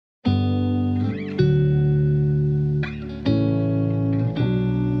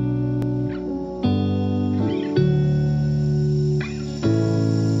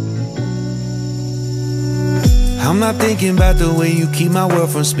not thinking about the way you keep my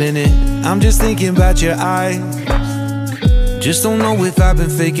world from spinning. I'm just thinking about your eyes. Just don't know if I've been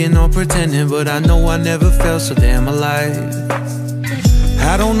faking or pretending, but I know I never felt so damn alive.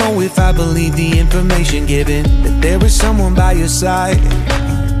 I don't know if I believe the information given, that there is someone by your side.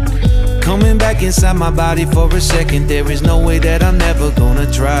 Coming back inside my body for a second, there is no way that I'm never gonna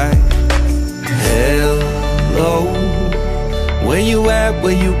try. Hello, where you at,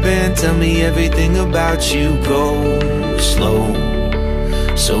 where you been? Tell me everything about you. Go slow,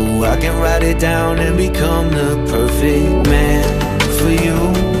 so I can write it down and become the perfect man for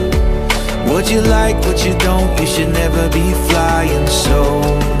you. What you like, what you don't, you should never be flying so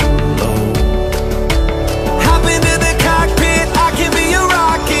low. Hop into the cockpit, I can be a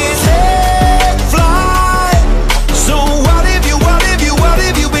rocket. Hey, fly. So what have you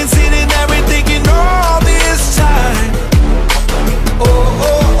been sitting there and thinking all this time? Oh,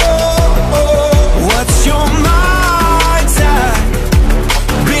 oh, oh, oh. What's your mind's eye?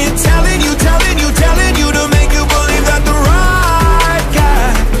 Been telling you to make you believe that the right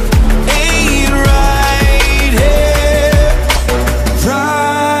guy ain't right here,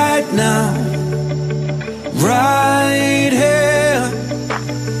 right now, right here.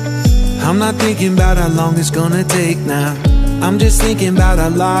 I'm not thinking about how long it's gonna take now. I'm just thinking about our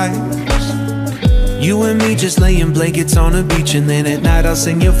lives. You and me just laying blankets on the beach, and then at night I'll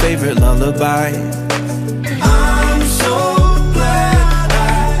sing your favorite lullaby. I'm so glad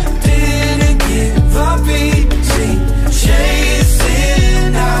I didn't give up easy,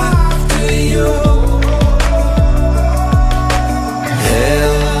 chasing after you.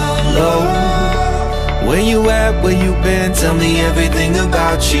 Hello, where you at, where you been? Tell me everything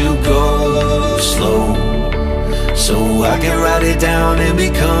about you. Go slow, so I can write it down and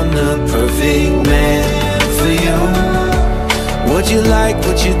become the perfect man for you. What you like,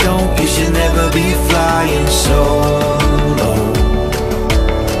 what you don't, you should never be flying so low.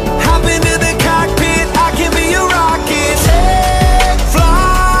 Hop into the cockpit, I can be a rocket. Hey,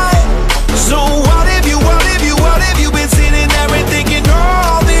 fly. So what have you been sitting there and thinking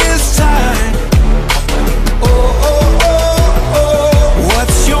all this time? Oh, oh, oh, oh.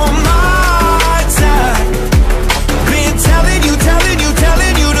 What's your mind's eye? Been telling you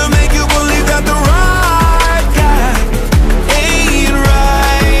to make you believe that the right guy ain't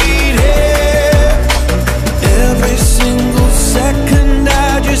right here. Every single second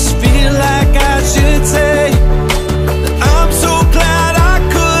I just feel like I should say that I'm so glad I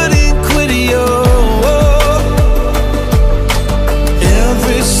couldn't quit you.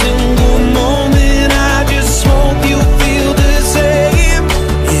 Every single moment I just hope you feel the same.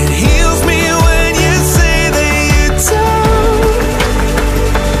 It heals me when you say that you're tired.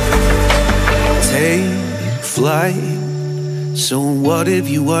 Take flight. So what have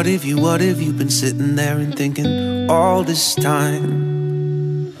you been sitting there and thinking all this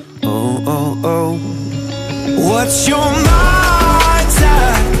time? Oh, oh, oh. What's your mind's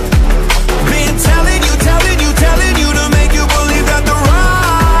eye?